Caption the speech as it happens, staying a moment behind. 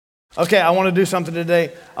Okay, I want to do something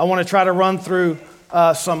today. I want to try to run through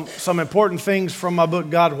some important things from my book,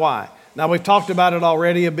 God, Why? Now, we've talked about it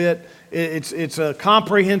already a bit. It's a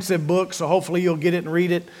comprehensive book, so hopefully you'll get it and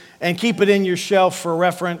read it and keep it in your shelf for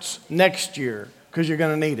reference next year because you're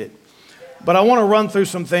going to need it. But I want to run through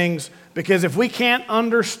some things because if we can't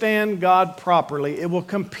understand God properly, it will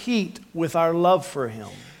compete with our love for Him.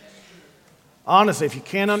 Honestly, if you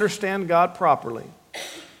can't understand God properly,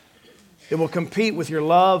 it will compete with your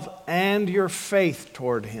love and your faith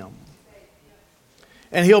toward Him.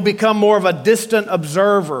 And He'll become more of a distant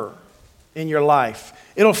observer in your life.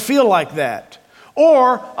 It'll feel like that.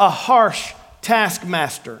 Or a harsh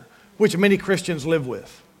taskmaster, which many Christians live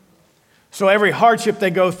with. So every hardship they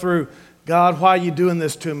go through, God, why are you doing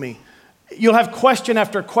this to me? You'll have question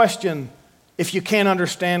after question if you can't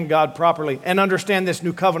understand God properly and understand this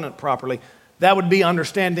new covenant properly. That would be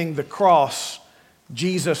understanding the cross,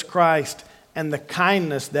 Jesus Christ, and the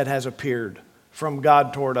kindness that has appeared from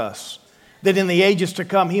God toward us. That in the ages to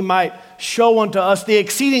come, He might show unto us the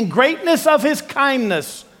exceeding greatness of His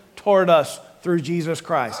kindness toward us through Jesus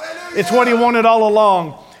Christ. Hallelujah. It's what He wanted all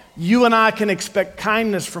along. You and I can expect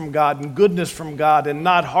kindness from God and goodness from God and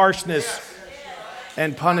not harshness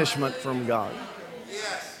and punishment from God.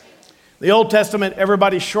 The Old Testament,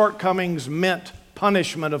 everybody's shortcomings meant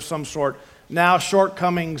punishment of some sort. Now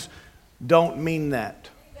shortcomings don't mean that.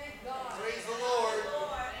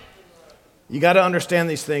 You got to understand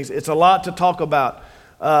these things. It's a lot to talk about.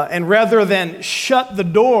 And rather than shut the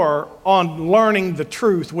door on learning the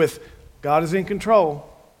truth with God is in control,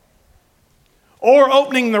 or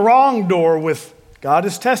opening the wrong door with God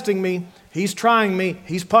is testing me, He's trying me,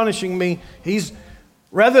 He's punishing me,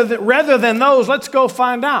 rather than those, let's go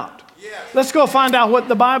find out. Let's go find out what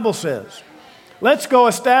the Bible says. Let's go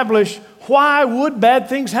establish why would bad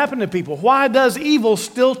things happen to people? Why does evil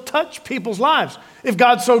still touch people's lives? If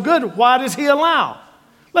God's so good, why does He allow?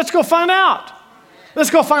 Let's go find out.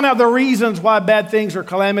 Let's go find out the reasons why bad things or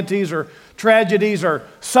calamities or tragedies or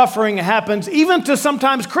suffering happens, even to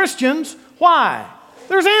sometimes Christians. Why?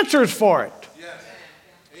 There's answers for it.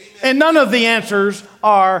 And none of the answers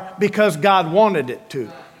are because God wanted it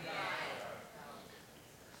to.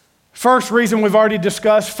 First reason we've already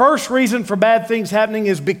discussed, first reason for bad things happening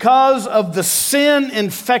is because of the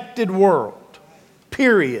sin-infected world,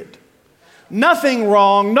 period. Nothing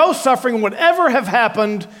wrong, no suffering would ever have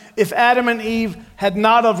happened if Adam and Eve had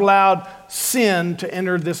not allowed sin to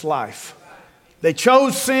enter this life. They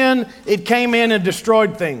chose sin, it came in and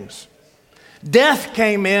destroyed things. Death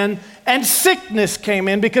came in and sickness came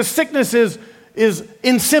in because sickness is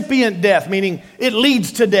incipient death, meaning it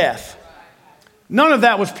leads to death. None of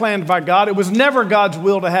that was planned by God. It was never God's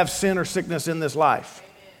will to have sin or sickness in this life.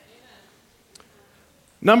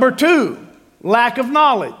 Number two, lack of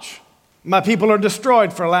knowledge. My people are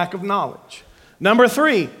destroyed for lack of knowledge. Number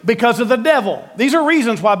three, because of the devil. These are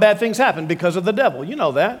reasons why bad things happen, because of the devil. You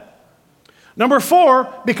know that. Number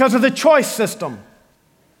four, because of the choice system.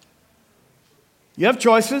 You have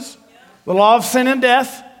choices. The law of sin and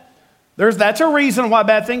death. That's a reason why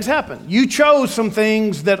bad things happen. You chose some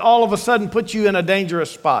things that all of a sudden put you in a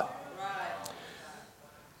dangerous spot.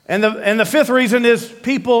 And the fifth reason is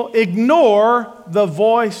people ignore the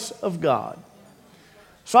voice of God.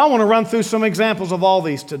 So I want to run through some examples of all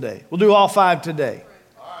these today. We'll do all five today.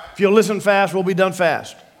 If you'll listen fast, we'll be done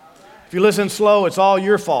fast. If you listen slow, it's all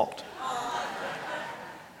your fault.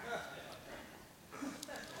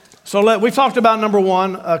 So we've talked about number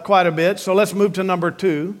one quite a bit, so let's move to number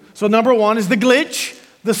two. So number one is the glitch,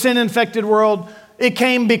 the sin-infected world. It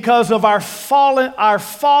came because of our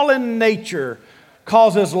fallen nature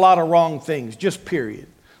causes a lot of wrong things, just period.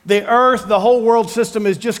 The earth, the whole world system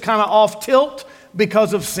is just kind of off tilt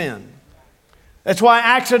because of sin. That's why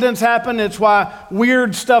accidents happen. It's why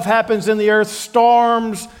weird stuff happens in the earth,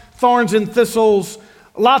 storms, thorns and thistles.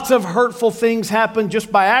 Lots of hurtful things happen just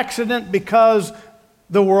by accident because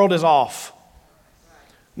the world is off.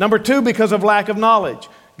 Number two, because of lack of knowledge.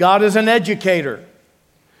 God is an educator.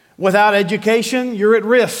 Without education, you're at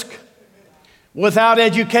risk. Without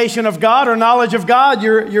education of God or knowledge of God,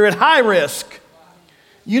 you're at high risk.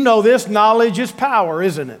 You know this, knowledge is power,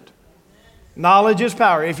 isn't it? Knowledge is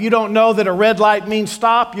power. If you don't know that a red light means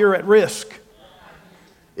stop, you're at risk.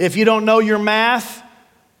 If you don't know your math,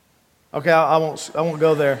 okay, I won't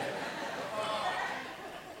go there.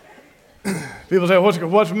 People say,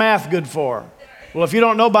 what's math good for? Well, if you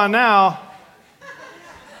don't know by now,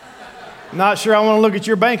 not sure I want to look at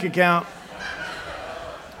your bank account.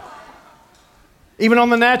 Even on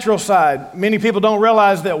the natural side, many people don't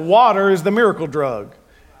realize that water is the miracle drug.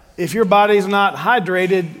 If your body's not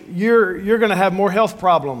hydrated, you're going to have more health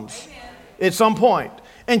problems at some point.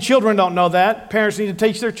 And children don't know that. Parents need to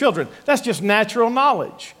teach their children. That's just natural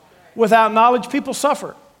knowledge. Without knowledge, people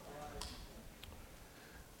suffer.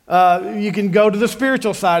 You can go to the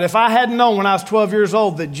spiritual side. If I hadn't known when I was 12 years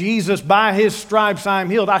old that Jesus, by his stripes I am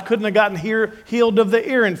healed, I couldn't have gotten healed of the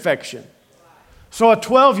ear infection. So a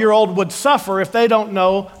 12-year-old would suffer if they don't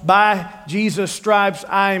know, by Jesus' stripes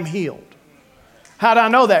I am healed. How do I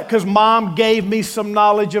know that? Because mom gave me some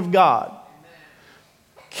knowledge of God.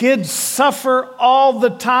 Kids suffer all the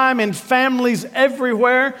time in families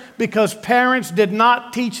everywhere because parents did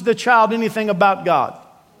not teach the child anything about God.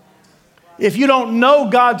 If you don't know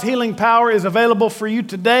God's healing power is available for you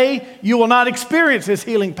today, you will not experience his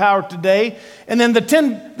healing power today. And then the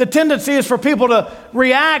tendency is for people to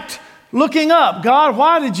react looking up. God,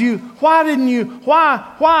 why didn't you?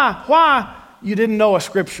 You didn't know a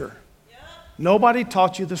scripture. Nobody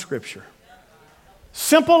taught you the scripture.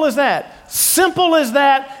 Simple as that. Simple as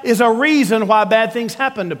that is a reason why bad things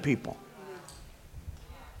happen to people.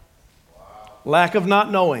 Lack of not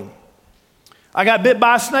knowing. I got bit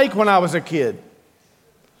by a snake when I was a kid.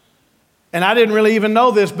 And I didn't really even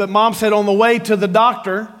know this, but mom said on the way to the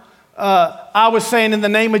doctor, I was saying in the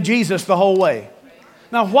name of Jesus the whole way.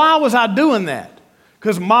 Now, why was I doing that?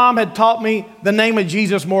 Because mom had taught me the name of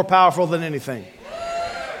Jesus more powerful than anything.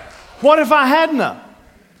 What if I hadn't?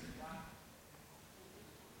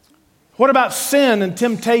 What about sin and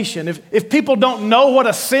temptation? If people don't know what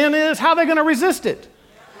a sin is, how are they going to resist it?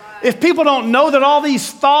 If people don't know that all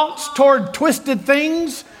these thoughts toward twisted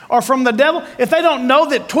things are from the devil, if they don't know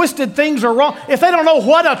that twisted things are wrong, if they don't know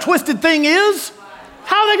what a twisted thing is,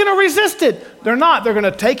 how are they going to resist it? They're not. They're going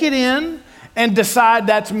to take it in and decide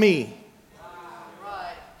that's me.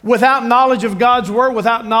 Without knowledge of God's word,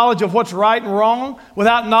 without knowledge of what's right and wrong,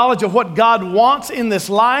 without knowledge of what God wants in this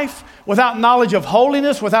life, without knowledge of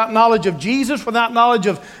holiness, without knowledge of Jesus, without knowledge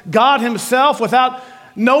of God himself, without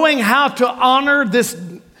knowing how to honor this,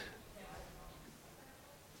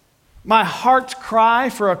 my heart's cry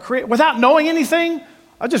for without knowing anything,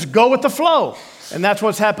 I just go with the flow. And that's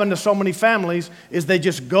what's happened to so many families, is they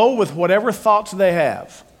just go with whatever thoughts they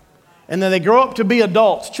have. And then they grow up to be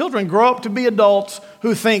adults. Children grow up to be adults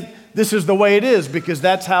who think this is the way it is because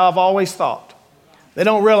that's how I've always thought. They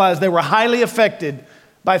don't realize they were highly affected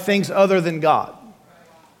by things other than God.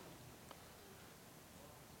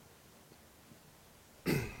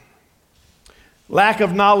 Lack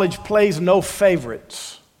of knowledge plays no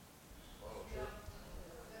favorites.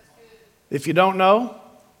 If you don't know,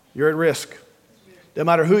 you're at risk. No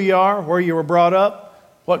matter who you are, where you were brought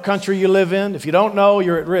up, what country you live in, if you don't know,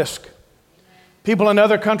 you're at risk. People in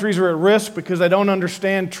other countries are at risk because they don't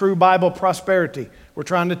understand true Bible prosperity. We're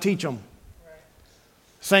trying to teach them.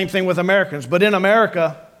 Same thing with Americans. But in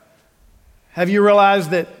America, have you realized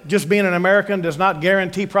that just being an American does not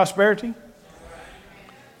guarantee prosperity?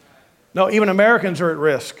 No, even Americans are at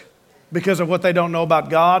risk because of what they don't know about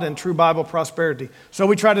God and true Bible prosperity. So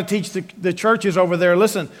we try to teach the churches over there,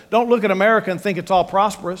 listen, don't look at America and think it's all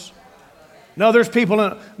prosperous. No, most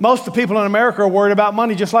of the people in America are worried about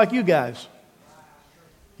money just like you guys.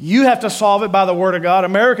 You have to solve it by the Word of God.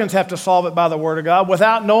 Americans have to solve it by the Word of God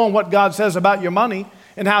without knowing what God says about your money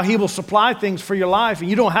and how he will supply things for your life. And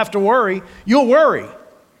you don't have to worry. You'll worry.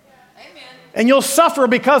 Amen. And you'll suffer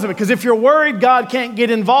because of it. Because if you're worried, God can't get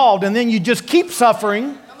involved. And then you just keep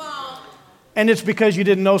suffering. And it's because you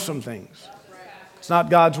didn't know some things. It's not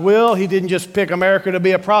God's will. He didn't just pick America to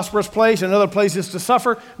be a prosperous place and other places to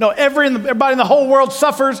suffer. No, everybody in the whole world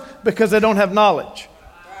suffers because they don't have knowledge.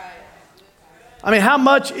 I mean, how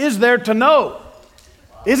much is there to know?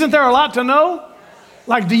 Isn't there a lot to know?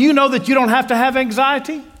 Like, do you know that you don't have to have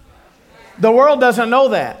anxiety? The world doesn't know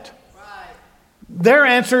that. Their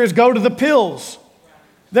answer is go to the pills.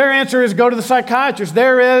 Their answer is go to the psychiatrist.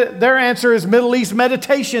 Their answer is Middle East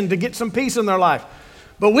meditation to get some peace in their life.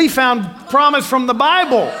 But we found promise from the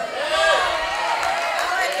Bible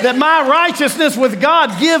that my righteousness with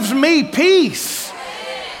God gives me peace.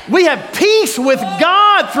 We have peace with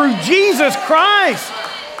God through Jesus Christ.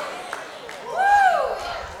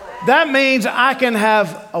 That means I can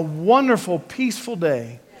have a wonderful, peaceful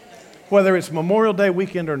day, whether it's Memorial Day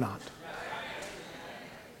weekend or not.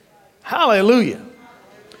 Hallelujah.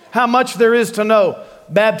 How much there is to know.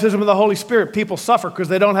 Baptism of the Holy Spirit, people suffer because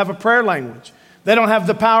they don't have a prayer language. They don't have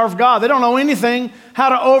the power of God. They don't know anything how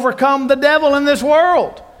to overcome the devil in this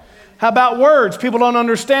world. How about words? People don't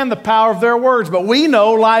understand the power of their words, but we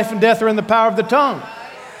know life and death are in the power of the tongue.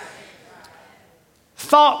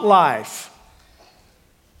 Thought life.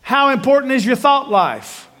 How important is your thought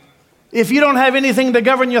life? If you don't have anything to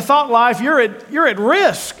govern your thought life, you're at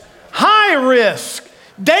risk, high risk,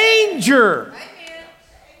 danger.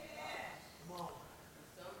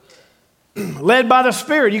 Led by the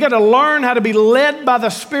Spirit. You got to learn how to be led by the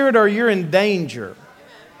Spirit or you're in danger.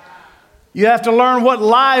 You have to learn what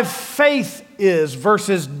live faith is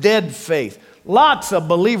versus dead faith. Lots of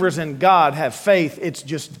believers in God have faith. It's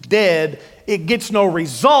just dead. It gets no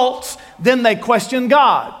results. Then they question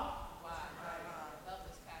God.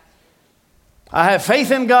 I have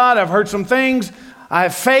faith in God. I've heard some things. I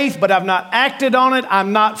have faith, but I've not acted on it.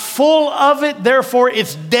 I'm not full of it. Therefore,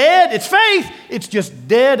 it's dead. It's faith. It's just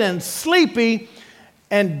dead and sleepy.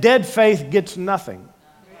 And dead faith gets nothing.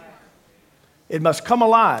 It must come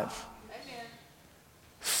alive.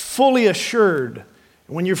 Fully assured.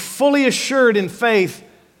 When you're fully assured in faith,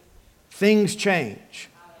 things change.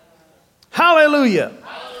 Hallelujah.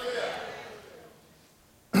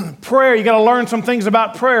 Prayer, you got to learn some things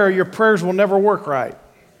about prayer. Your prayers will never work right.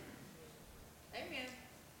 Amen.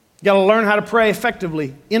 You got to learn how to pray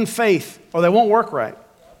effectively in faith or they won't work right.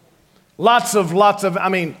 Lots of,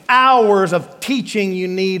 hours of teaching you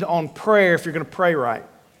need on prayer if you're going to pray right.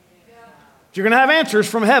 If you're going to have answers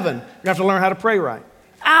from heaven, you have to learn how to pray right.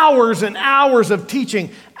 Hours and hours of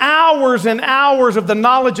teaching, hours and hours of the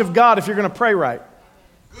knowledge of God if you're going to pray right.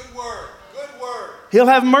 Good word, good word. He'll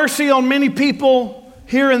have mercy on many people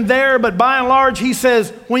here and there, but by and large, he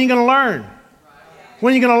says, when are you going to learn?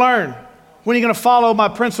 When are you going to learn? When are you going to follow my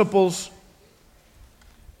principles?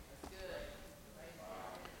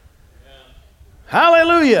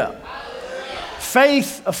 Hallelujah.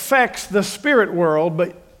 Faith affects the spirit world,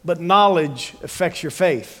 but knowledge affects your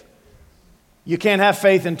faith. You can't have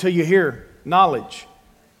faith until you hear knowledge.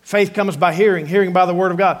 Faith comes by hearing, hearing by the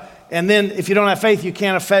word of God. And then if you don't have faith, you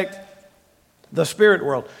can't affect the spirit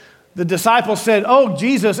world. The disciples said, "Oh,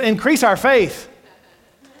 Jesus, increase our faith."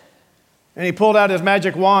 And he pulled out his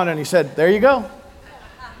magic wand and he said, "There you go.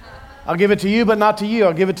 I'll give it to you, but not to you.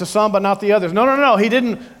 I'll give it to some, but not the others." No. He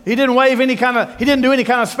didn't do any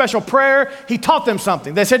kind of special prayer. He taught them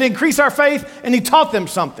something. They said, "Increase our faith," and he taught them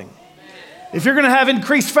something. If you're going to have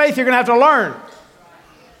increased faith, you're going to have to learn.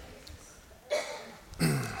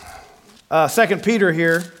 2 Peter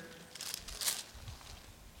here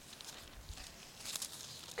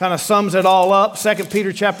kind of sums it all up. 2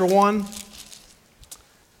 Peter chapter 1,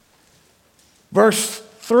 verse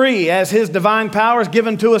 3, "As his divine power has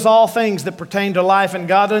given to us all things that pertain to life and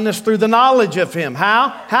godliness through the knowledge of him." How?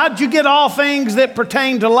 How'd you get all things that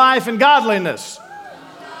pertain to life and godliness?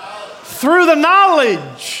 Through the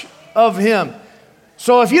knowledge of him.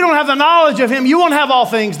 So if you don't have the knowledge of him, you won't have all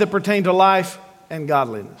things that pertain to life and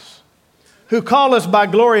godliness. "Who call us by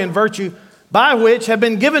glory and virtue, by which have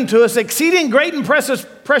been given to us exceeding great and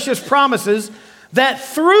precious promises, that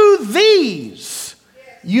through these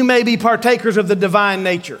you may be partakers of the divine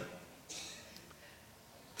nature."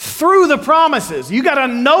 Through the promises. You got to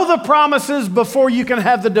know the promises before you can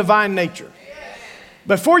have the divine nature.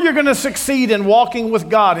 Before you're going to succeed in walking with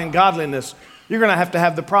God in godliness, you're going to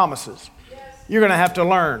have the promises. You're going to have to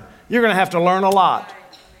learn. You're going to have to learn a lot.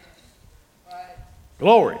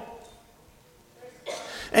 Glory.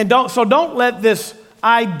 And don't let this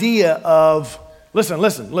idea of, listen.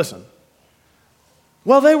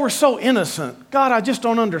 Well, they were so innocent. God, I just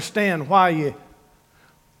don't understand why you...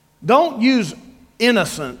 Don't use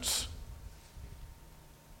innocence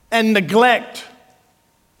and neglect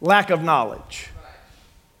lack of knowledge.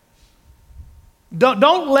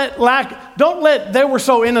 Don't let they were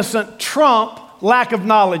so innocent trump lack of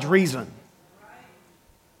knowledge reason.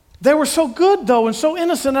 They were so good, though, and so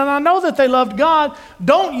innocent, and I know that they loved God.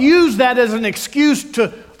 Don't use that as an excuse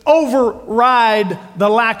to override the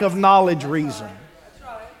lack of knowledge reason.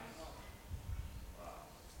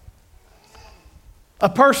 A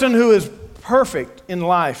person who is perfect in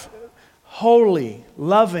life, holy,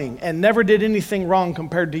 loving, and never did anything wrong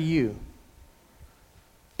compared to you,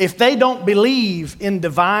 if they don't believe in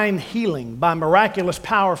divine healing by miraculous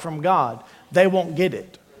power from God, they won't get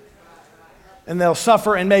it. And they'll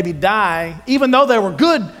suffer and maybe die. Even though they were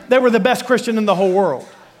good, they were the best Christian in the whole world.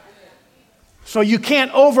 So you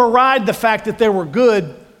can't override the fact that they were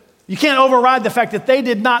good. You can't override the fact that they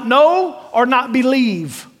did not know or not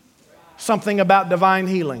believe something about divine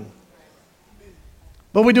healing.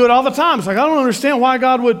 But we do it all the time. It's like, I don't understand why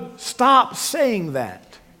God would stop saying that.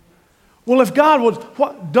 Well, if God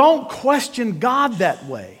would, don't question God that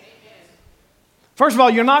way. First of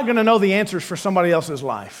all, you're not going to know the answers for somebody else's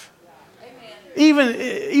life. Even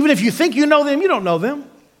if you think you know them, you don't know them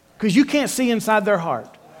because you can't see inside their heart.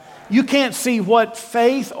 You can't see what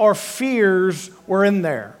faith or fears were in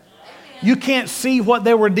there. You can't see what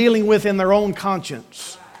they were dealing with in their own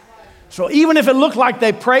conscience. So even if it looked like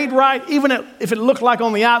they prayed right, even if it looked like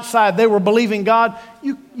on the outside they were believing God,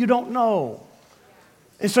 you don't know.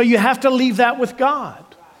 And so you have to leave that with God.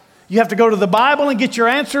 You have to go to the Bible and get your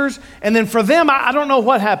answers. And then for them, I don't know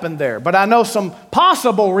what happened there, but I know some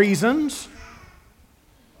possible reasons.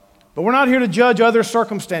 But we're not here to judge other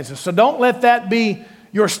circumstances. So don't let that be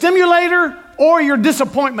your stimulator or your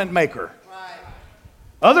disappointment maker. Right.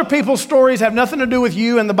 Other people's stories have nothing to do with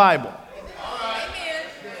you and the Bible.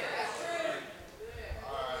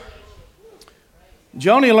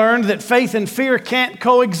 Joni learned that faith and fear can't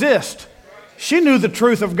coexist. She knew the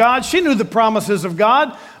truth of God. She knew the promises of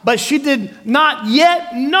God, but she did not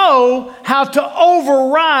yet know how to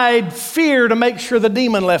override fear to make sure the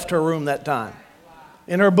demon left her room that time.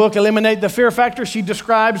 In her book, Eliminate the Fear Factor, she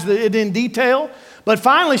describes it in detail. But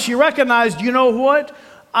finally, she recognized, you know what?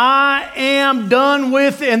 I am done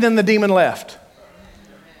with it. And then the demon left.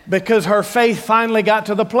 Because her faith finally got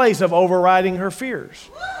to the place of overriding her fears.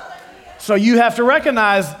 So you have to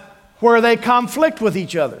recognize where they conflict with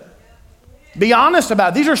each other. Be honest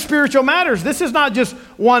about it. These are spiritual matters. This is not just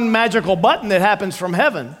one magical button that happens from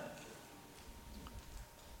heaven.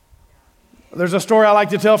 There's a story I like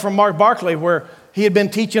to tell from Mark Barkley where he had been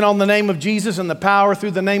teaching on the name of Jesus and the power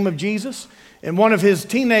through the name of Jesus. And one of his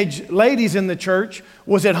teenage ladies in the church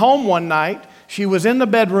was at home one night. She was in the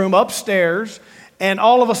bedroom upstairs, and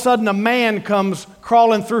all of a sudden a man comes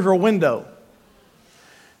crawling through her window.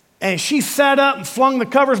 And she sat up and flung the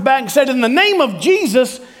covers back and said, "In the name of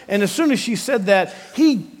Jesus." And as soon as she said that,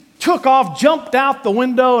 he took off, jumped out the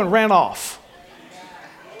window, and ran off.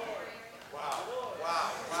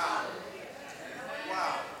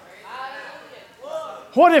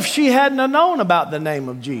 What if she hadn't have known about the name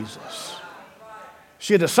of Jesus?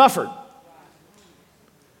 She'd have suffered.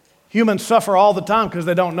 Humans suffer all the time because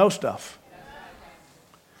they don't know stuff.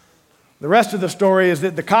 The rest of the story is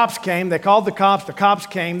that the cops came. They called the cops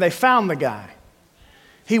came. They found the guy.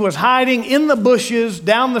 He was hiding in the bushes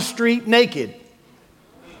down the street naked.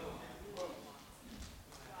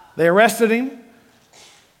 They arrested him.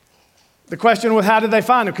 The question was, how did they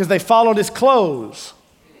find him? Because they followed his clothes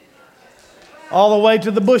all the way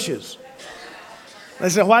to the bushes. They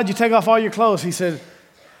said, "Why'd you take off all your clothes?" He said,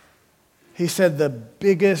 "The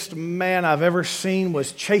biggest man I've ever seen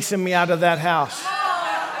was chasing me out of that house."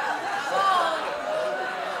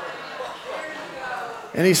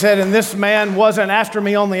 And he said, "And this man wasn't after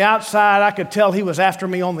me on the outside. I could tell he was after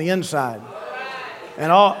me on the inside.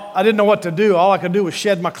 And I didn't know what to do. All I could do was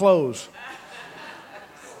shed my clothes."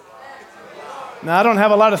 Now, I don't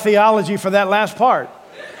have a lot of theology for that last part.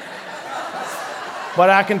 But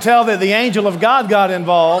I can tell that the angel of God got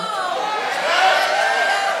involved.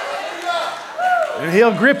 And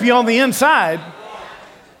he'll grip you on the inside.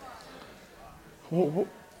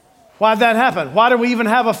 Why'd that happen? Why do we even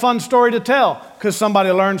have a fun story to tell? Because somebody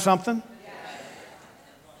learned something.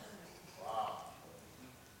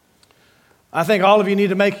 I think all of you need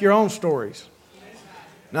to make your own stories.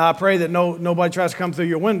 Now, I pray that nobody tries to come through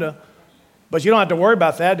your window, but you don't have to worry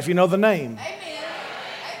about that if you know the name.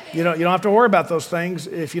 You don't have to worry about those things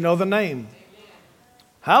if you know the name.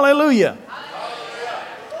 Hallelujah.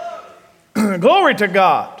 Glory to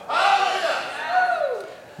God.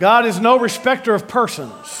 God is no respecter of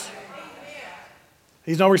persons.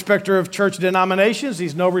 He's no respecter of church denominations.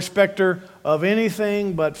 He's no respecter of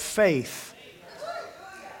anything but faith.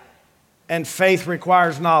 And faith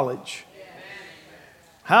requires knowledge.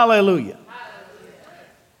 Hallelujah.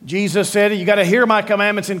 Jesus said, "You got to hear my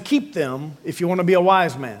commandments and keep them if you want to be a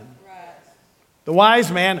wise man." The wise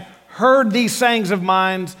man heard these sayings of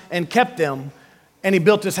mine and kept them, and he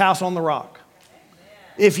built his house on the rock.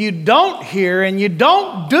 If you don't hear and you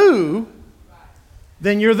don't do,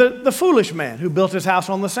 then you're the foolish man who built his house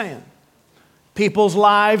on the sand. People's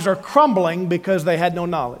lives are crumbling because they had no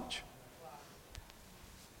knowledge.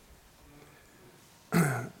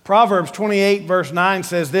 Proverbs 28 verse 9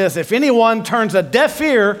 says this, "If anyone turns a deaf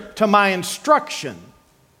ear to my instruction."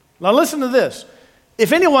 Now listen to this.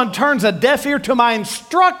 "If anyone turns a deaf ear to my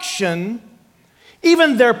instruction,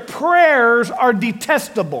 even their prayers are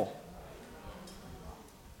detestable."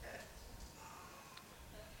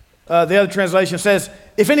 The other translation says,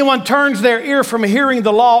 "If anyone turns their ear from hearing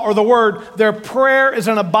the law or the word, their prayer is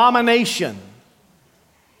an abomination."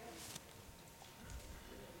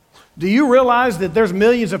 Do you realize that there's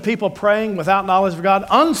millions of people praying without knowledge of God?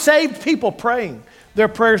 Unsaved people praying. Their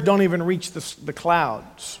prayers don't even reach the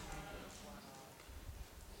clouds.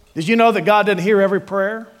 Did you know that God doesn't hear every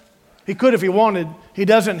prayer? He could if he wanted. He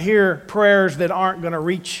doesn't hear prayers that aren't going to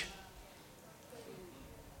reach.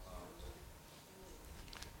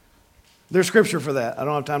 There's scripture for that. I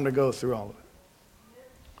don't have time to go through all of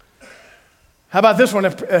it. How about this one?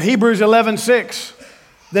 Hebrews 11:6.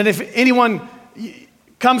 Then if anyone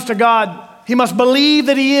comes to God, he must believe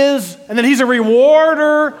that he is, and that he's a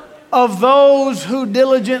rewarder of those who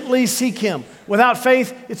diligently seek him. Without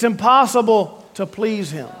faith, it's impossible to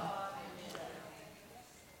please him.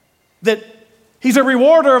 That he's a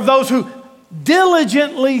rewarder of those who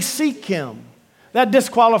diligently seek him. That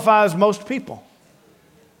disqualifies most people.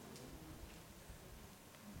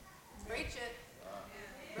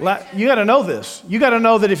 You got to know this. You got to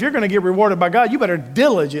know that if you're going to get rewarded by God, you better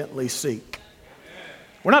diligently seek.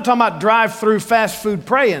 We're not talking about drive-through fast food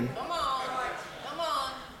praying. Come on. Come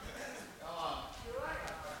on.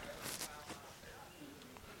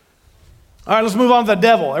 All right, let's move on to the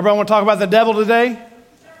devil. Everybody want to talk about the devil today?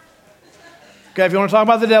 Okay, if you want to talk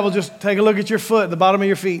about the devil, just take a look at your foot, the bottom of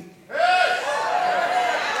your feet.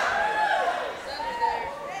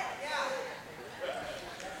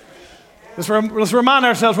 Let's remind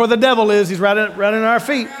ourselves where the devil is. He's right in our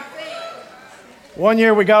feet. One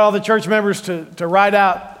year we got all the church members to write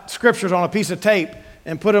out scriptures on a piece of tape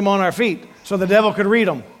and put them on our feet so the devil could read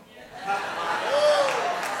them.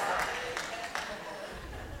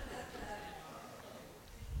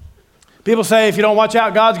 People say if you don't watch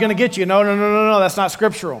out, God's going to get you. No, that's not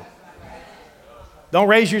scriptural. Don't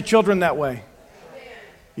raise your children that way.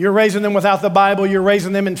 You're raising them without the Bible. You're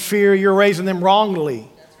raising them in fear. You're raising them wrongly.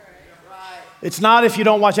 It's not if you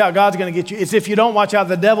don't watch out, God's going to get you. It's if you don't watch out,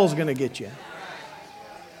 the devil's going to get you.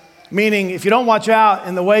 Meaning, if you don't watch out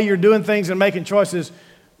in the way you're doing things and making choices,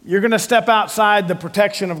 you're going to step outside the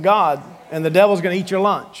protection of God, and the devil's going to eat your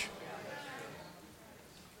lunch.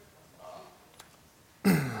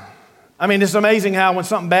 I mean, it's amazing how when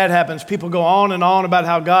something bad happens, people go on and on about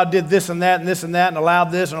how God did this and that and this and that and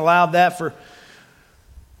allowed this and allowed that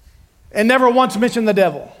and never once mention the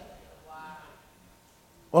devil.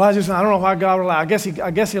 Well, I don't know why God would allow. I guess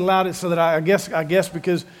he allowed it so that I guess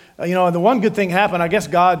because, the one good thing happened, I guess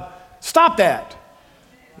God stopped that.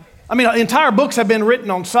 I mean, entire books have been written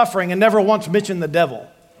on suffering and never once mentioned the devil.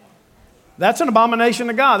 That's an abomination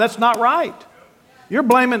to God. That's not right. You're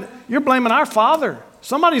blaming our Father.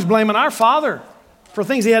 Somebody's blaming our Father for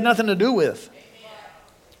things he had nothing to do with.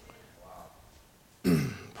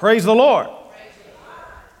 Praise the Lord.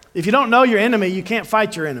 If you don't know your enemy, you can't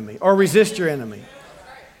fight your enemy or resist your enemy.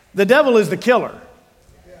 The devil is the killer.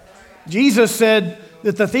 Jesus said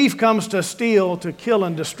that the thief comes to steal, to kill,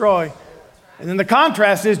 and destroy. And then the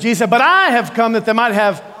contrast is Jesus said, but I have come that they might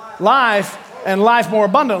have life and life more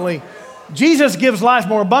abundantly. Jesus gives life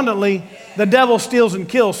more abundantly. The devil steals and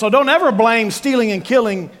kills. So don't ever blame stealing and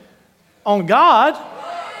killing on God.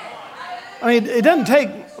 I mean, it doesn't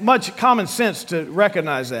take much common sense to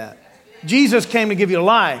recognize that. Jesus came to give you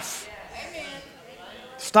life.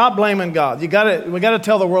 Stop blaming God. We got to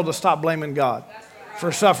tell the world to stop blaming God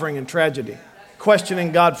for suffering and tragedy,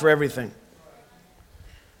 questioning God for everything.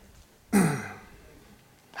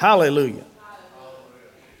 Hallelujah.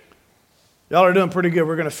 Y'all are doing pretty good.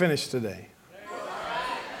 We're going to finish today.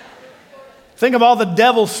 Think of all the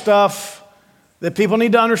devil stuff that people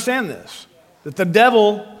need to understand this. That the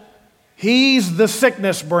devil, he's the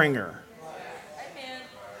sickness bringer.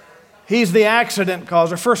 He's the accident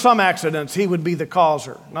causer. For some accidents, he would be the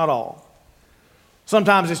causer, not all.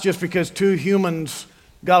 Sometimes it's just because two humans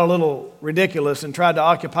got a little ridiculous and tried to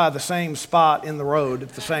occupy the same spot in the road at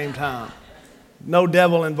the same time. No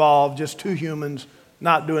devil involved, just two humans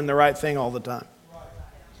not doing the right thing all the time.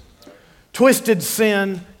 Twisted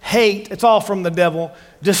sin, hate, it's all from the devil.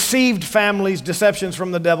 Deceived families, deceptions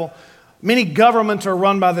from the devil. Many governments are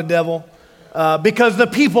run by the devil because the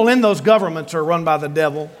people in those governments are run by the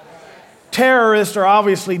devil. Terrorists are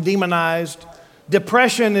obviously demonized.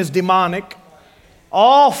 Depression is demonic.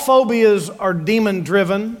 All phobias are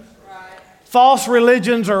demon-driven. False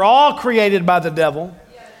religions are all created by the devil.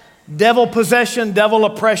 Devil possession, devil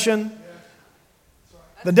oppression.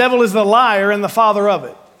 The devil is the liar and the father of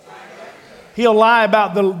it. He'll lie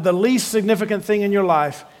about the least significant thing in your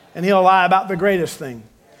life, and he'll lie about the greatest thing.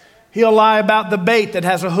 He'll lie about the bait that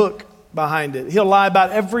has a hook behind it. He'll lie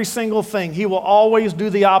about every single thing. He will always do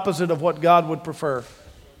the opposite of what God would prefer.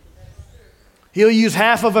 He'll use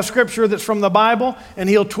half of a scripture that's from the Bible, and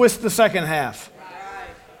he'll twist the second half.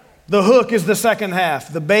 The hook is the second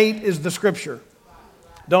half. The bait is the scripture.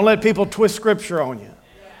 Don't let people twist scripture on you.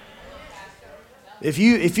 If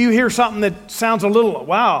you hear something that sounds a little,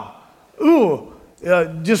 wow, ooh,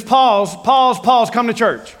 just pause, come to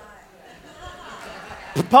church.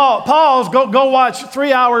 Pause, go watch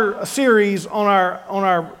 3-hour series on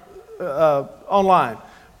our online.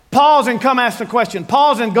 Pause and come ask the question.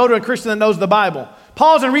 Pause and go to a Christian that knows the Bible.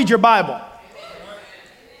 Pause and read your Bible.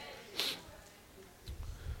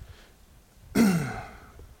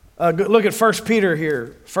 Look at 1 Peter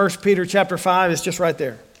here. 1 Peter chapter 5 is just right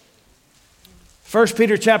there. 1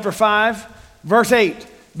 Peter chapter 5, verse 8.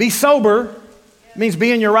 Be sober means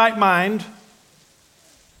be in your right mind.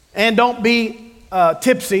 And don't be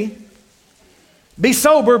tipsy. Be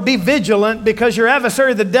sober, be vigilant, because your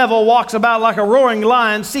adversary, the devil, walks about like a roaring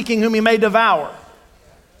lion, seeking whom he may devour.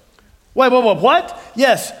 Wait, what?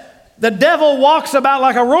 Yes, the devil walks about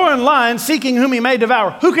like a roaring lion, seeking whom he may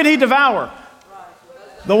devour. Who can he devour?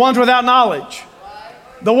 The ones without knowledge.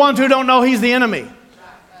 The ones who don't know he's the enemy.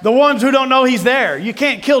 The ones who don't know he's there. You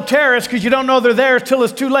can't kill terrorists because you don't know they're there till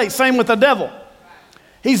it's too late. Same with the devil.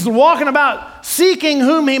 He's walking about seeking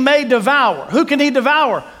whom he may devour. Who can he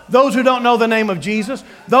devour? Those who don't know the name of Jesus,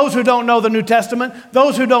 those who don't know the New Testament,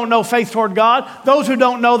 those who don't know faith toward God, those who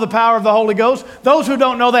don't know the power of the Holy Ghost, those who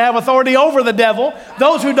don't know they have authority over the devil,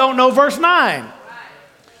 those who don't know verse 9.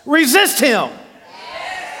 Resist him.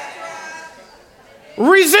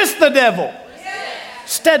 Resist the devil.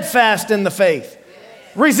 Steadfast in the faith.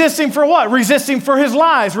 Resist him for what? Resist him for his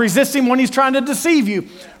lies. Resist him when he's trying to deceive you.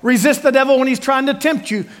 Resist the devil when he's trying to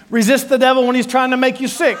tempt you. Resist the devil when he's trying to make you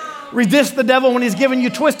sick. Resist the devil when he's giving you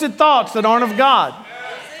twisted thoughts that aren't of God.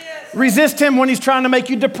 Resist him when he's trying to make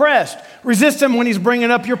you depressed. Resist him when he's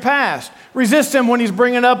bringing up your past. Resist him when he's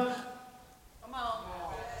bringing up.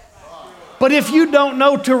 But if you don't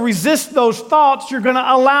know to resist those thoughts, you're going to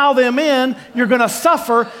allow them in, you're going to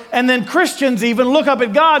suffer, and then Christians even look up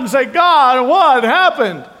at God and say, God, what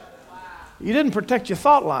happened? You didn't protect your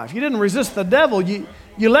thought life. You didn't resist the devil. You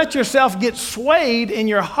let yourself get swayed in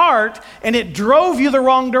your heart, and it drove you the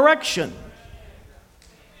wrong direction.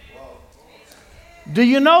 Do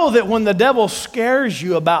you know that when the devil scares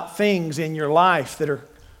you about things in your life that are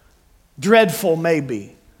dreadful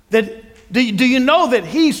maybe, do you know that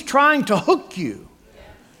he's trying to hook you?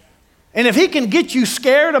 And if he can get you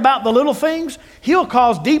scared about the little things, he'll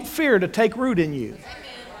cause deep fear to take root in you.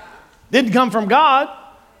 Didn't come from God.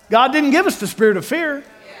 God didn't give us the spirit of fear,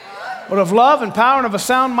 but of love and power and of a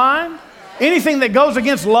sound mind. Anything that goes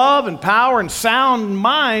against love and power and sound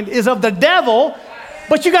mind is of the devil,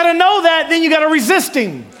 but you got to know that, then you got to resist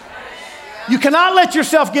him. You cannot let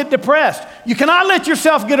yourself get depressed. You cannot let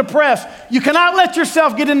yourself get oppressed. You cannot let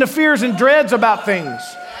yourself get into fears and dreads about things.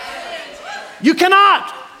 You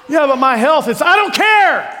cannot. Yeah, but my health is, I don't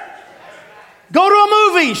care. Go to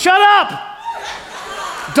a movie. Shut up.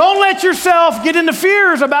 Don't let yourself get into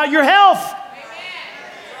fears about your health.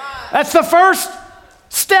 That's the first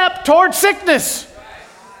step toward sickness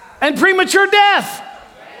and premature death.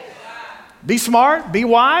 Be smart, be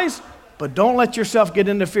wise, but don't let yourself get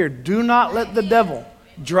into fear. Do not let the devil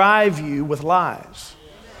drive you with lies.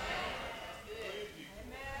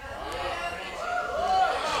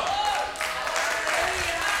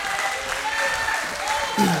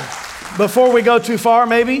 Before we go too far,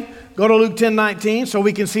 maybe, go to Luke 10:19 so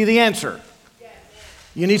we can see the answer.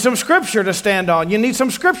 You need some scripture to stand on. You need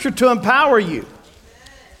some scripture to empower you.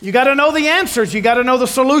 You got to know the answers. You got to know the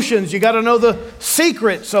solutions. You got to know the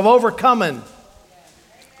secrets of overcoming.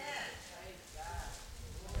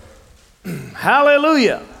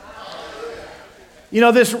 Hallelujah. You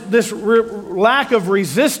know, this lack of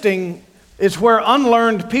resisting is where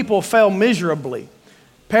unlearned people fail miserably.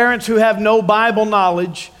 Parents who have no Bible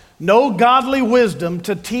knowledge, no godly wisdom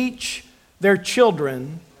to teach their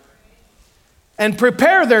children and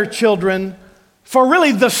prepare their children for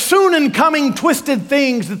really the soon and coming twisted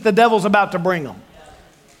things that the devil's about to bring them.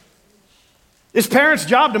 It's parents'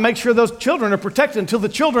 job to make sure those children are protected until the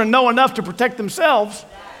children know enough to protect themselves.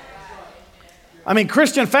 I mean,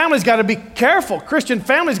 Christian families got to be careful. Christian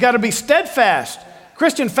families got to be steadfast.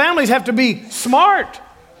 Christian families have to be smart.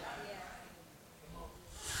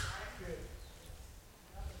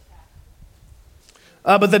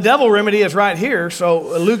 But the devil remedy is right here.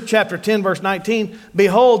 So Luke chapter 10, verse 19,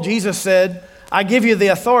 behold, Jesus said, I give you the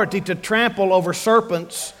authority to trample over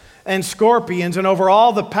serpents and scorpions and over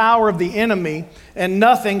all the power of the enemy, and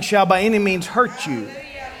nothing shall by any means hurt you.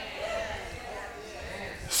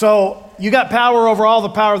 So you got power over all the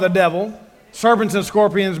power of the devil, serpents and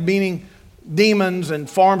scorpions meaning demons and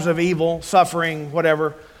forms of evil, suffering,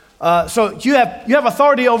 whatever. So you have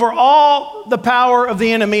authority over all the power of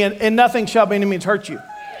the enemy, and nothing shall by any means hurt you.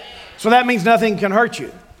 So that means nothing can hurt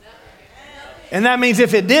you. And that means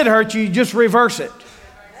if it did hurt you, you just reverse it.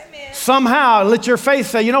 Somehow let your faith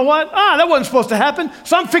say, you know what? That wasn't supposed to happen,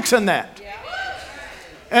 so I'm fixing that.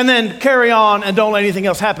 And then carry on and don't let anything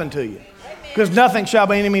else happen to you. Because nothing shall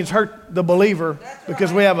by any means hurt the believer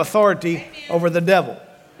because we have authority over the devil.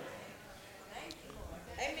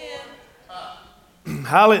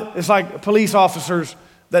 It's like police officers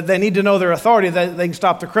that they need to know their authority that they can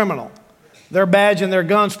stop the criminal. Their badge and their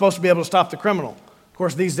gun's supposed to be able to stop the criminal. Of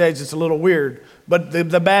course, these days it's a little weird, but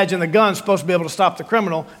the badge and the gun is supposed to be able to stop the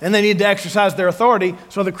criminal, and they need to exercise their authority,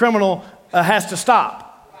 so the criminal has to stop.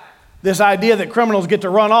 This idea that criminals get to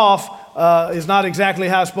run off is not exactly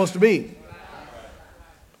how it's supposed to be.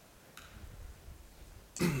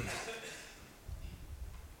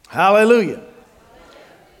 Hallelujah.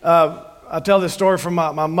 I'll tell this story from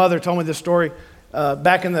my mother told me this story.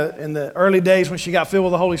 Back in the early days when she got filled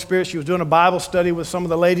with the Holy Spirit, she was doing a Bible study with some of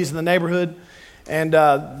the ladies in the neighborhood. And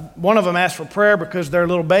one of them asked for prayer because their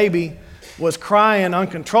little baby was crying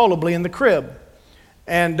uncontrollably in the crib.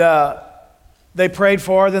 And they prayed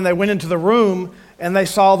for her. Then they went into the room and they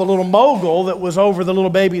saw the little mogul that was over the little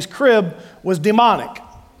baby's crib was demonic.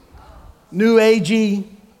 New agey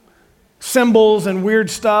symbols and weird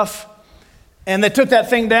stuff. And they took that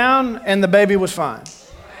thing down and the baby was fine.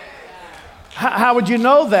 How would you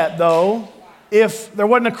know that, though, if there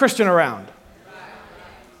wasn't a Christian around?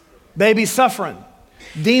 Babies suffering,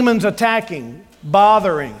 demons attacking,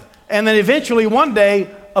 bothering, and then eventually one day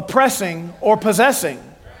oppressing or possessing.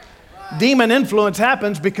 Demon influence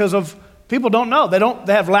happens because of people don't know.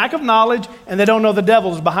 They have lack of knowledge and they don't know the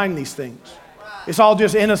devil is behind these things. It's all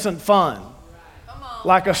just innocent fun,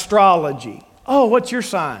 like astrology. Oh, what's your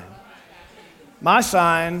sign? My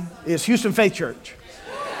sign is Houston Faith Church.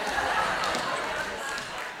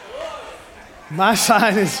 My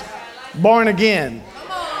sign is born again.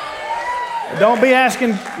 Don't be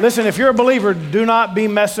asking, listen, if you're a believer, do not be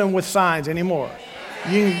messing with signs anymore.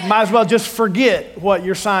 You might as well just forget what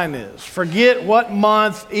your sign is. Forget what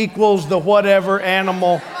month equals the whatever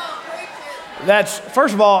animal. That's,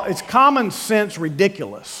 first of all, it's common sense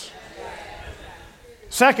ridiculous.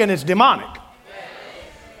 Second, it's demonic.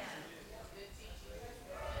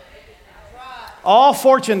 All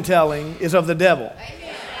fortune telling is of the devil.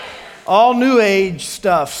 All new age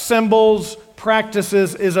stuff, symbols,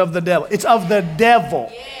 practices is of the devil. It's of the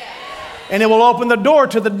devil. And it will open the door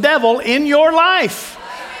to the devil in your life.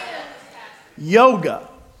 Yoga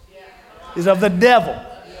is of the devil.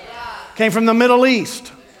 Came from the Middle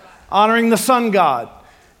East, honoring the sun god.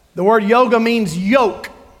 The word yoga means yoke.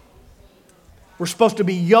 We're supposed to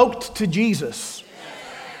be yoked to Jesus.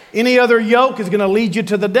 Any other yoke is going to lead you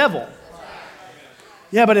to the devil.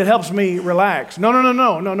 Yeah, but it helps me relax.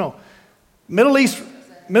 No. Middle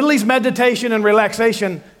East meditation and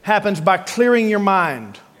relaxation happens by clearing your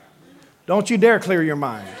mind. Don't you dare clear your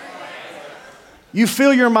mind. You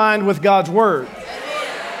fill your mind with God's word.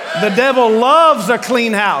 The devil loves a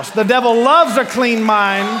clean house. The devil loves a clean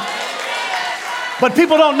mind. But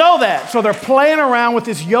people don't know that. So they're playing around with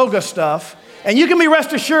this yoga stuff. And you can be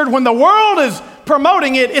rest assured when the world is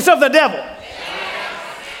promoting it, it's of the devil.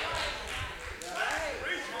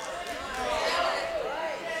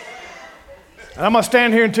 And I'm going to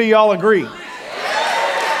stand here until you all agree.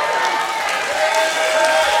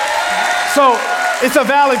 So it's a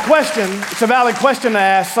valid question. It's a valid question to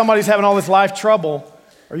ask. Somebody's having all this life trouble.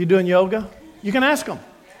 Are you doing yoga? You can ask them.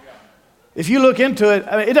 If you look into it,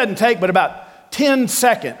 I mean, it doesn't take but about 10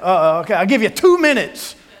 seconds. Okay, I'll give you 2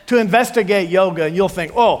 minutes to investigate yoga, and you'll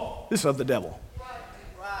think, oh, this is of the devil.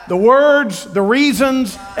 The words, the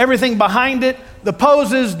reasons, everything behind it, the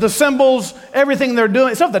poses, the symbols, everything they're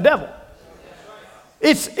doing, it's of the devil.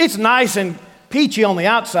 It's nice and peachy on the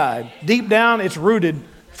outside. Deep down, it's rooted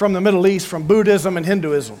from the Middle East, from Buddhism and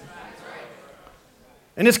Hinduism.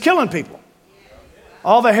 And it's killing people.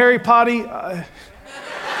 All the Harry Potty...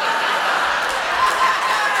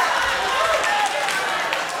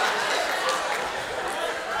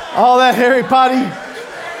 all that Harry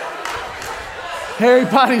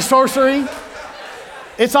Potty sorcery,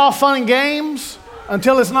 it's all fun and games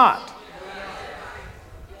until it's not.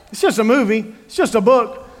 It's just a movie. It's just a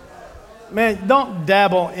book. Man, don't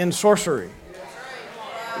dabble in sorcery.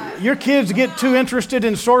 Your kids get too interested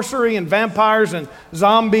in sorcery and vampires and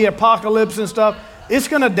zombie apocalypse and stuff. It's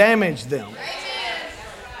going to damage them.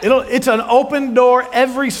 It's an open door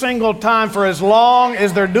every single time for as long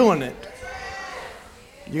as they're doing it.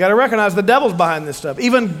 You got to recognize the devil's behind this stuff.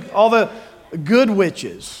 Even all the good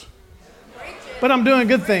witches. But I'm doing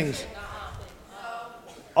good things.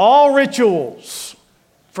 All rituals,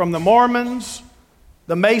 from the Mormons,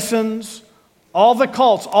 the Masons, all the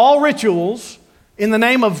cults, all rituals in the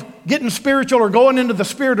name of getting spiritual or going into the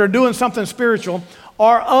spirit or doing something spiritual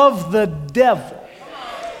are of the devil.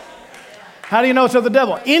 How do you know it's of the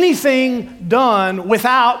devil? Anything done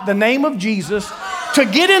without the name of Jesus to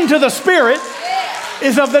get into the spirit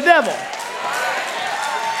is of the devil.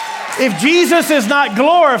 If Jesus is not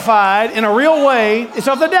glorified in a real way, it's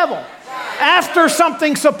of the devil. After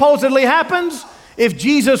something supposedly happens, if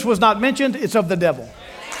Jesus was not mentioned, it's of the devil.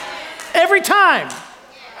 Every time.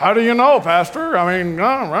 How do you know, Pastor? I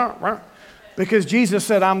mean, because Jesus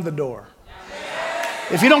said, I'm the door.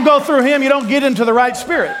 If you don't go through him, you don't get into the right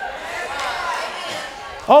spirit.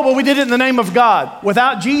 Oh, but we did it in the name of God.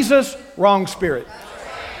 Without Jesus, wrong spirit.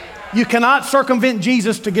 You cannot circumvent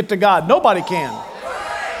Jesus to get to God. Nobody can.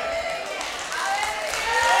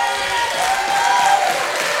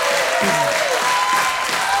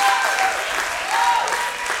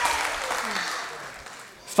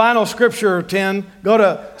 Final scripture 10, go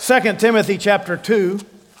to 2 Timothy chapter 2.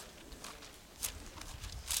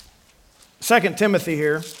 2 Timothy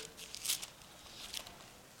here.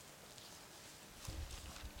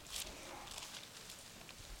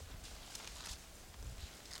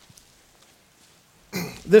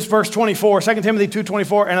 This verse 24, 2 Timothy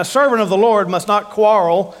 2:24, and a servant of the Lord must not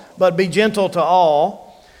quarrel, but be gentle to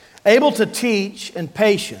all, able to teach and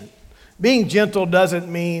patient. Being gentle doesn't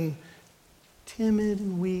mean timid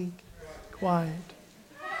and weak, quiet.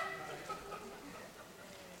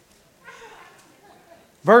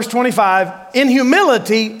 Verse 25, in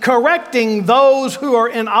humility, correcting those who are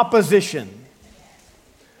in opposition.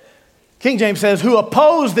 King James says, who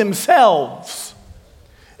oppose themselves.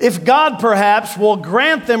 If God perhaps will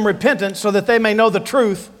grant them repentance so that they may know the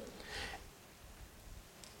truth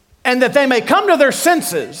and that they may come to their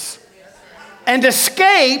senses and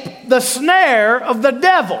escape the snare of the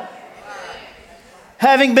devil,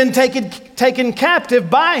 having been taken captive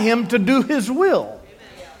by him to do his will.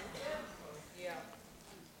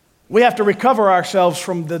 We have to recover ourselves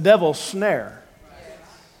from the devil's snare.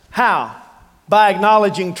 How? By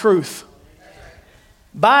acknowledging truth.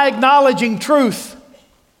 By acknowledging truth.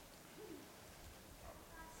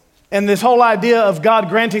 And this whole idea of God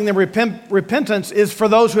granting them repentance is for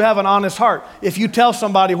those who have an honest heart. If you tell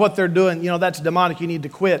somebody what they're doing, that's demonic, you need to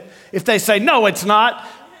quit. If they say, no, it's not,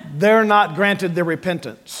 they're not granted their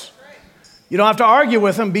repentance. You don't have to argue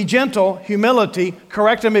with them. Be gentle, humility,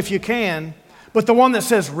 correct them if you can. But the one that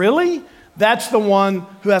says, really? That's the one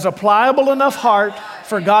who has a pliable enough heart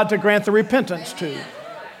for God to grant the repentance to.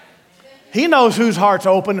 He knows whose heart's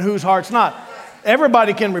open and whose heart's not.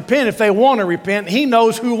 Everybody can repent if they want to repent. He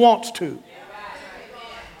knows who wants to.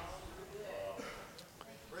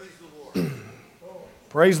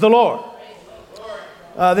 Praise the Lord.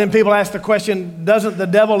 Then people ask the question, doesn't the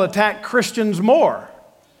devil attack Christians more?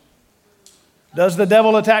 Does the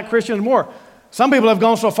devil attack Christians more? Some people have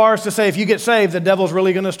gone so far as to say if you get saved, the devil's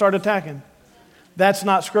really going to start attacking. That's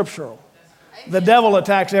not scriptural. The devil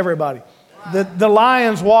attacks everybody. The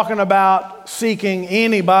lion's walking about seeking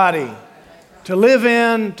anybody to live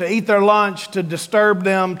in, to eat their lunch, to disturb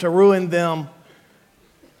them, to ruin them.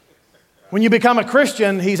 When you become a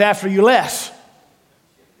Christian, he's after you less.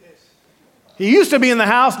 He used to be in the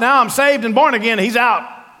house, now I'm saved and born again, he's out.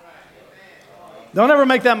 Don't ever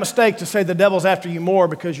make that mistake to say the devil's after you more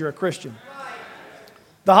because you're a Christian.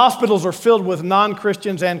 The hospitals are filled with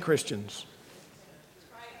non-Christians and Christians.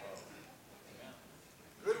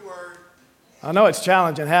 Good word. I know it's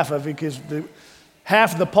challenging half of it because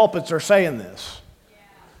half the pulpits are saying this.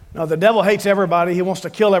 No, the devil hates everybody. He wants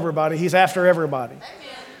to kill everybody. He's after everybody.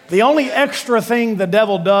 Amen. The only extra thing the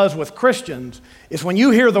devil does with Christians is when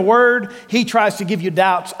you hear the word, he tries to give you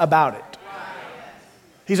doubts about it.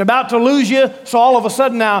 He's about to lose you, so all of a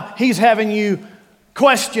sudden now he's having you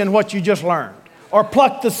question what you just learned or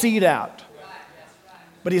pluck the seed out.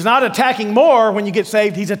 But he's not attacking more when you get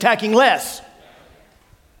saved. He's attacking less.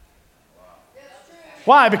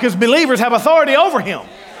 Why? Because believers have authority over him.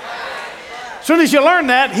 As soon as you learn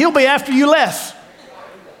that, he'll be after you less.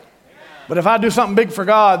 But if I do something big for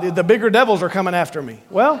God, the bigger devils are coming after me.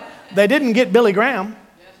 Well, they didn't get Billy Graham.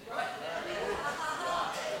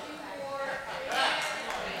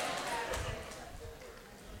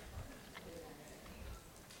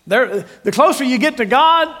 The closer you get to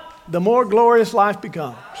God, the more glorious life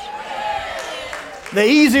becomes. The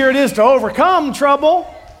easier it is to overcome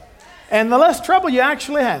trouble, and the less trouble you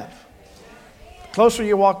actually have. The closer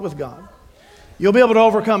you walk with God. You'll be able to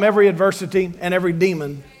overcome every adversity and every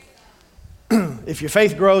demon if your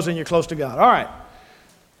faith grows and you're close to God. All right.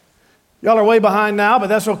 Y'all are way behind now, but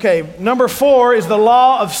that's okay. Number 4 is the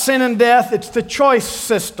law of sin and death. It's the choice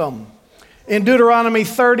system. In Deuteronomy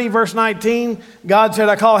 30, verse 19, God said,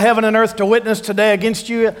 I call heaven and earth to witness today against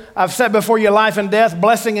you. I've set before you life and death,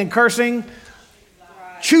 blessing and cursing.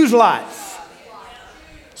 Choose life.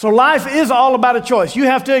 So life is all about a choice. You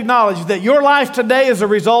have to acknowledge that your life today is a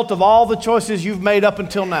result of all the choices you've made up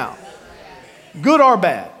until now, good or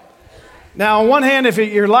bad. Now, on one hand, if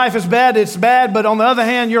your life is bad, it's bad. But on the other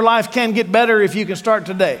hand, your life can get better if you can start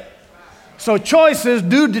today. So choices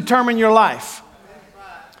do determine your life.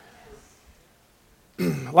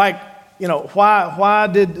 Like Why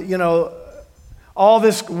did, all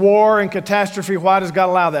this war and catastrophe, why does God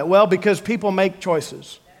allow that? Well, because people make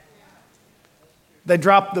choices. They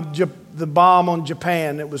dropped the bomb on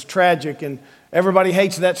Japan. It was tragic, and everybody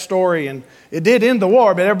hates that story. And it did end the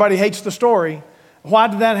war, but everybody hates the story. Why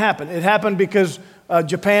did that happen? It happened because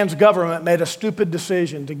Japan's government made a stupid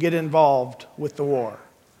decision to get involved with the war.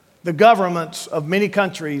 The governments of many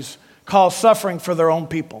countries cause suffering for their own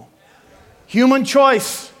people. Human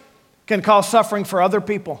choice can cause suffering for other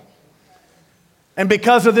people. And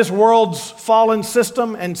because of this world's fallen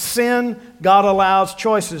system and sin, God allows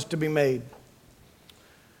choices to be made.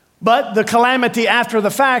 But the calamity after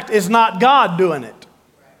the fact is not God doing it.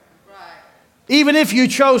 Even if you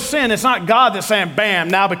chose sin, it's not God that's saying, bam,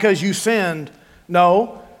 now because you sinned.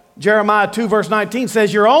 No, Jeremiah 2 verse 19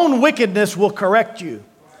 says, your own wickedness will correct you,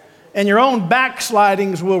 and your own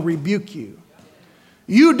backslidings will rebuke you.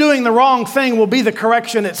 You doing the wrong thing will be the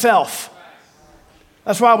correction itself.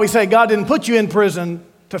 That's why we say God didn't put you in prison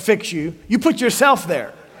to fix you. You put yourself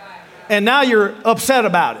there. And now you're upset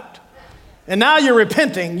about it. And now you're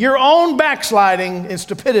repenting. Your own backsliding and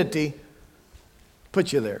stupidity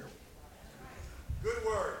put you there. Good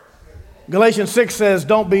word. Galatians 6 says,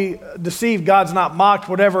 don't be deceived. God's not mocked.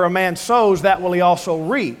 Whatever a man sows, that will he also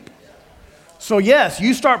reap. So yes,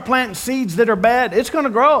 you start planting seeds that are bad, it's going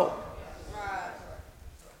to grow.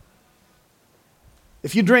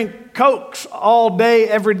 If you drink Cokes all day,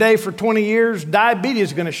 every day for 20 years, diabetes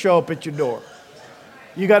is going to show up at your door.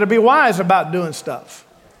 You got to be wise about doing stuff.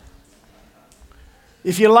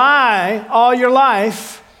 If you lie all your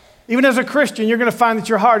life, even as a Christian, you're going to find that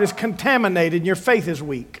your heart is contaminated and your faith is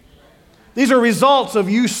weak. These are results of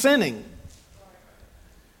you sinning.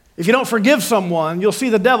 If you don't forgive someone, you'll see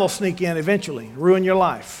the devil sneak in eventually, ruin your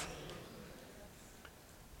life.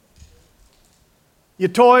 You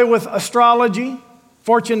toy with astrology,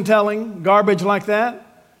 fortune telling, garbage like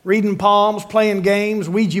that, reading palms, playing games,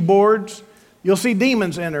 Ouija boards, you'll see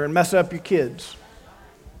demons enter and mess up your kids.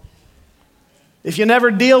 If you never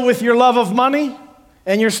deal with your love of money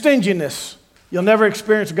and your stinginess, you'll never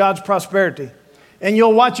experience God's prosperity. And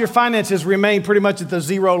you'll watch your finances remain pretty much at the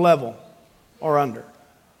zero level or under.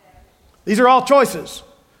 These are all choices.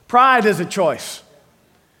 Pride is a choice.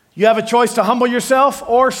 You have a choice to humble yourself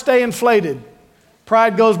or stay inflated.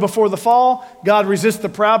 Pride goes before the fall. God resists the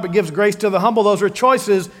proud but gives grace to the humble. Those are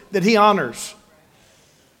choices that he honors.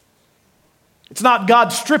 It's not God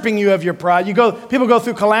stripping you of your pride. People go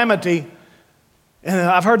through calamity, and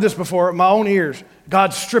I've heard this before in my own ears.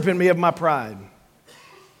 God's stripping me of my pride.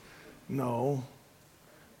 No.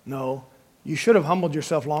 You should have humbled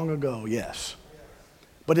yourself long ago, yes.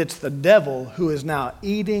 But it's the devil who is now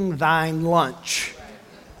eating thine lunch.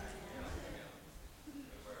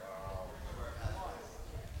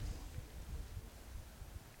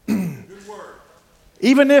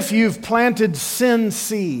 Even if you've planted sin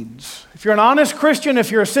seeds, if you're an honest Christian, if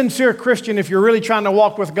you're a sincere Christian, if you're really trying to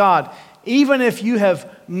walk with God, even if you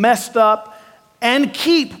have messed up and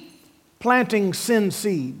keep planting sin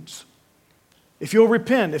seeds, if you'll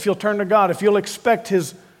repent, if you'll turn to God, if you'll expect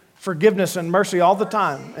his forgiveness and mercy all the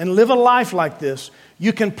time and live a life like this,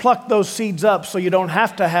 you can pluck those seeds up so you don't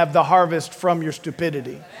have to have the harvest from your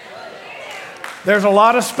stupidity. There's a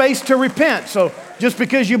lot of space to repent, so just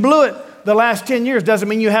because you blew it the last 10 years doesn't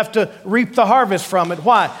mean you have to reap the harvest from it.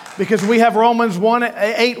 Why? Because we have Romans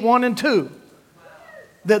 8, 1 and 2.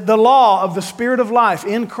 That the law of the Spirit of life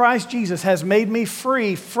in Christ Jesus has made me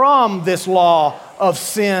free from this law of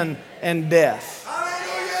sin and death.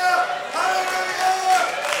 Hallelujah!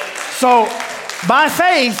 Hallelujah! So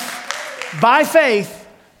by faith,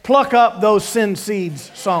 pluck up those sin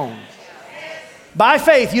seeds sown. By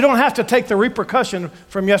faith, you don't have to take the repercussion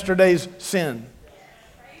from yesterday's sin.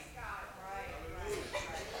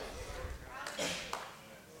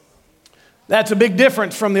 That's a big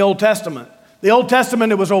difference from the Old Testament. The Old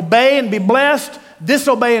Testament, it was obey and be blessed,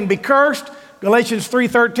 disobey and be cursed. Galatians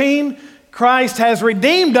 3:13, Christ has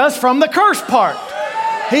redeemed us from the curse part.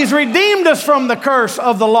 He's redeemed us from the curse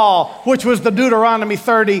of the law, which was the Deuteronomy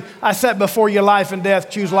 30, I set before you life and death,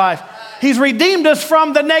 choose life. He's redeemed us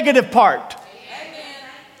from the negative part.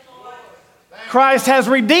 Christ has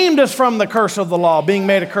redeemed us from the curse of the law, being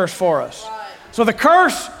made a curse for us. So the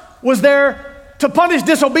curse was there to punish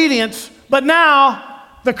disobedience, but now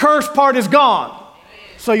the curse part is gone.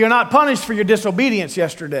 So you're not punished for your disobedience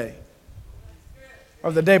yesterday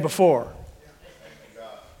or the day before.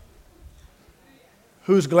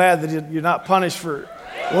 Who's glad that you're not punished for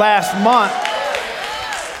last month?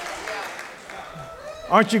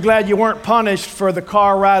 Aren't you glad you weren't punished for the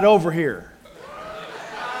car ride over here?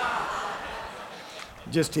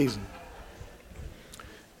 Just teasing.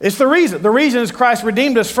 It's the reason. The reason is Christ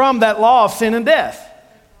redeemed us from that law of sin and death.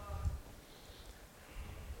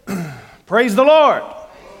 Praise the Lord.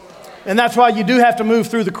 And that's why you do have to move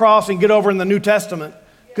through the cross and get over in the New Testament.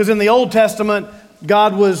 Because in the Old Testament,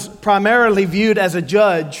 God was primarily viewed as a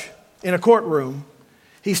judge in a courtroom.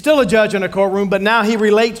 He's still a judge in a courtroom, but now he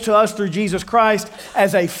relates to us through Jesus Christ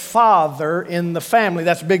as a father in the family.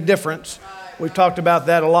 That's a big difference. We've talked about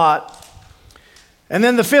that a lot. And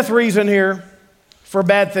then the fifth reason here for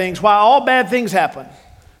bad things, why all bad things happen.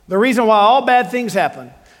 The reason why all bad things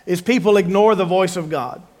happen is people ignore the voice of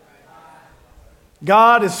God.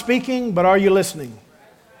 God is speaking, but are you listening?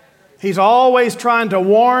 He's always trying to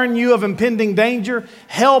warn you of impending danger,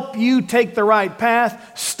 help you take the right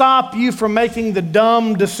path, stop you from making the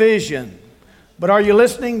dumb decision. But are you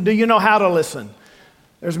listening? Do you know how to listen?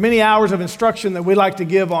 There's many hours of instruction that we like to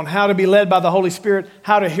give on how to be led by the Holy Spirit,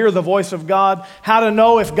 how to hear the voice of God, how to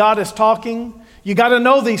know if God is talking. You got to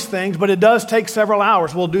know these things, but it does take several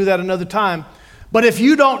hours. We'll do that another time. But if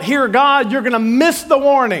you don't hear God, you're going to miss the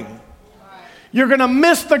warning. You're going to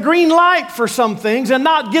miss the green light for some things and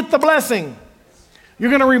not get the blessing. You're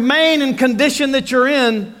going to remain in condition that you're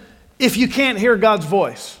in if you can't hear God's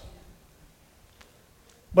voice.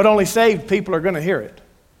 But only saved people are going to hear it.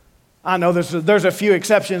 I know there's a few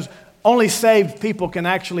exceptions. Only saved people can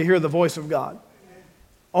actually hear the voice of God.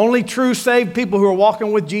 Only true saved people who are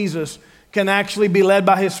walking with Jesus can actually be led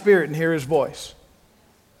by His Spirit and hear His voice.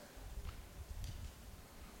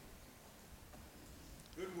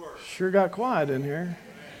 Sure got quiet in here.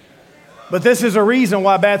 But this is a reason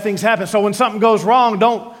why bad things happen. So when something goes wrong,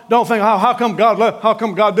 don't think, how come God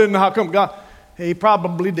didn't, how come God? He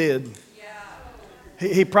probably did.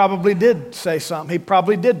 He probably did say something. He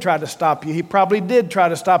probably did try to stop you. He probably did try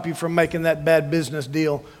to stop you from making that bad business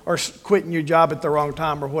deal or quitting your job at the wrong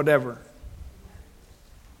time or whatever.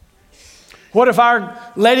 What if our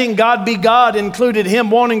letting God be God included Him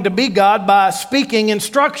wanting to be God by speaking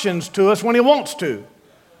instructions to us when He wants to?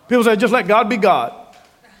 People say, just let God be God.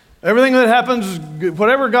 Everything that happens,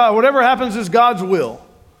 whatever happens is God's will.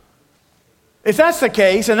 If that's the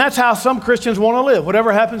case, and that's how some Christians want to live,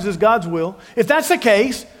 whatever happens is God's will. If that's the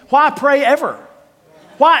case, why pray ever?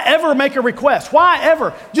 Why ever make a request? Why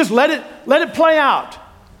ever? Just let it play out.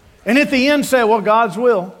 And at the end say, well, God's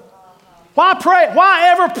will. Why pray? Why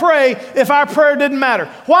ever pray if our prayer didn't matter?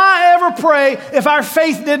 Why ever pray if our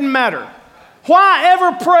faith didn't matter? Why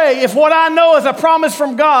ever pray if what I know is a promise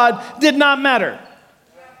from God did not matter?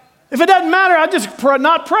 If it doesn't matter, I just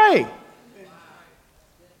not pray.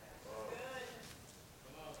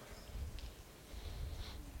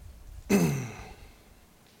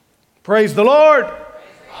 Praise the Lord.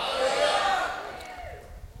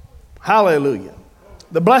 Hallelujah.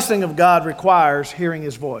 The blessing of God requires hearing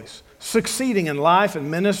His voice. Succeeding in life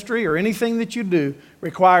and ministry or anything that you do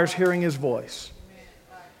requires hearing His voice.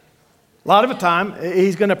 A lot of the time,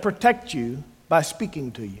 He's going to protect you by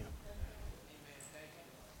speaking to you.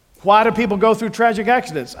 Why do people go through tragic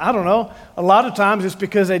accidents? I don't know. A lot of times it's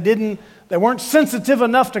because they weren't sensitive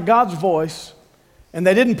enough to God's voice, and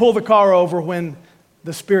they didn't pull the car over when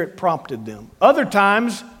the Spirit prompted them. Other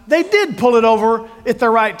times, they did pull it over at the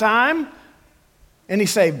right time, and He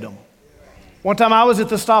saved them. One time I was at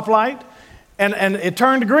the stoplight, and it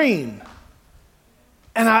turned green.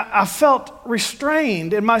 And I felt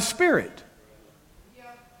restrained in my spirit.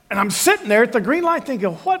 And I'm sitting there at the green light thinking,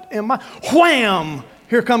 what am I? Wham!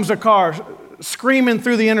 Here comes a car screaming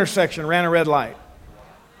through the intersection, ran a red light.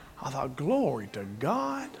 I thought, glory to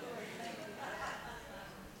God.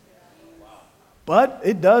 But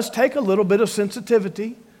it does take a little bit of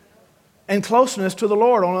sensitivity and closeness to the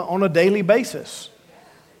Lord on a daily basis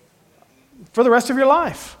for the rest of your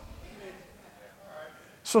life.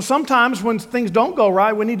 So sometimes when things don't go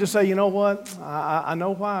right, we need to say, you know what? I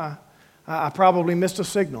know why. I probably missed a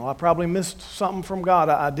signal. I probably missed something from God.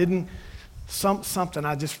 I didn't, something.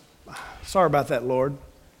 Sorry about that, Lord.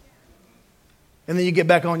 And then you get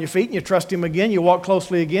back on your feet and you trust Him again. You walk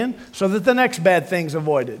closely again so that the next bad thing's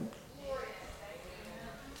avoided.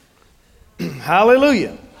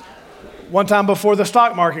 Hallelujah. One time before the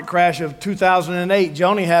stock market crash of 2008,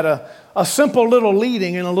 Joni had a simple little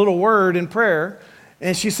leading and a little word in prayer.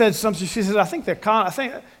 And she said something. She said,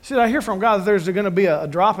 I hear from God that there's going to be a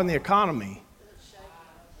drop in the economy,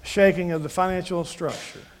 shaking of the financial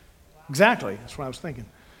structure. Exactly. That's what I was thinking.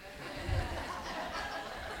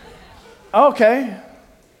 Okay.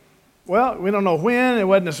 Well, we don't know when. It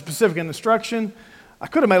wasn't a specific instruction. I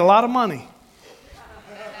could have made a lot of money.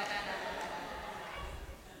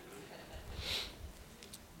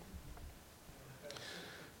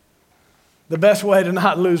 The best way to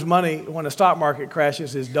not lose money when the stock market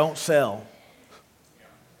crashes is don't sell.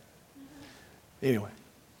 Anyway.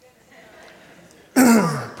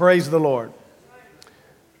 Praise the Lord.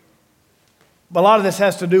 But a lot of this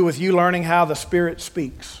has to do with you learning how the Spirit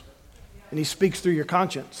speaks. And He speaks through your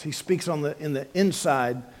conscience. He speaks in the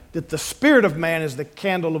inside, that the spirit of man is the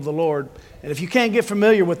candle of the Lord. And if you can't get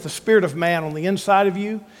familiar with the spirit of man on the inside of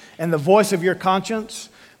you and the voice of your conscience,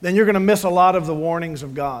 then you're going to miss a lot of the warnings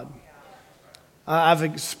of God. I've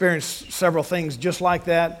experienced several things just like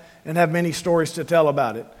that and have many stories to tell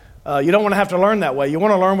about it. You don't want to have to learn that way. You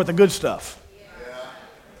want to learn with the good stuff.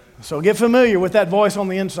 So get familiar with that voice on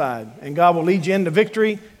the inside, and God will lead you into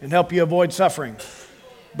victory and help you avoid suffering.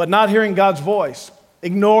 But not hearing God's voice,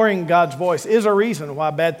 ignoring God's voice, is a reason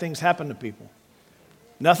why bad things happen to people.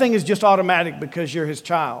 Nothing is just automatic because you're His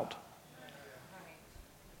child.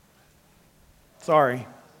 Sorry.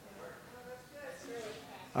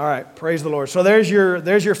 All right, praise the Lord. So there's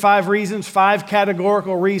your 5 reasons, 5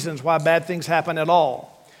 categorical reasons why bad things happen at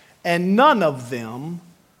all. And none of them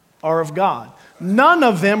are of God. None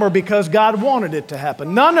of them are because God wanted it to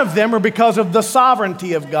happen. None of them are because of the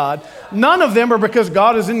sovereignty of God. None of them are because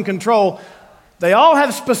God is in control. They all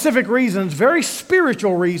have specific reasons, very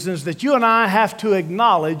spiritual reasons that you and I have to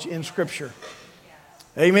acknowledge in Scripture.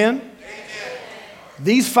 Amen?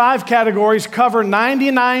 These 5 categories cover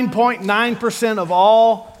 99.9% of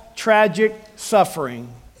all tragic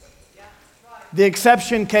suffering. The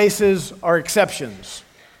exception cases are exceptions.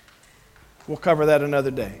 We'll cover that another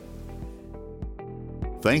day.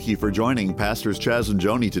 Thank you for joining Pastors Chaz and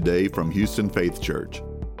Joni today from Houston Faith Church.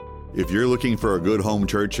 If you're looking for a good home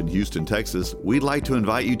church in Houston, Texas, we'd like to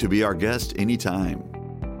invite you to be our guest anytime.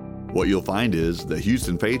 What you'll find is that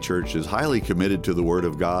Houston Faith Church is highly committed to the Word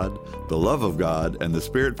of God, the love of God, and the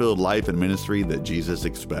Spirit-filled life and ministry that Jesus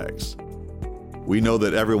expects. We know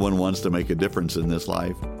that everyone wants to make a difference in this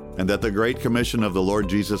life, and that the Great Commission of the Lord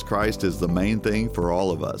Jesus Christ is the main thing for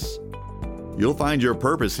all of us. You'll find your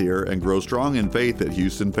purpose here and grow strong in faith at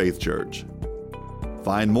Houston Faith Church.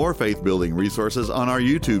 Find more faith-building resources on our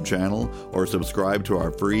YouTube channel or subscribe to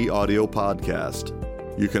our free audio podcast.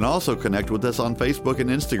 You can also connect with us on Facebook and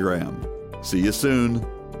Instagram. See you soon.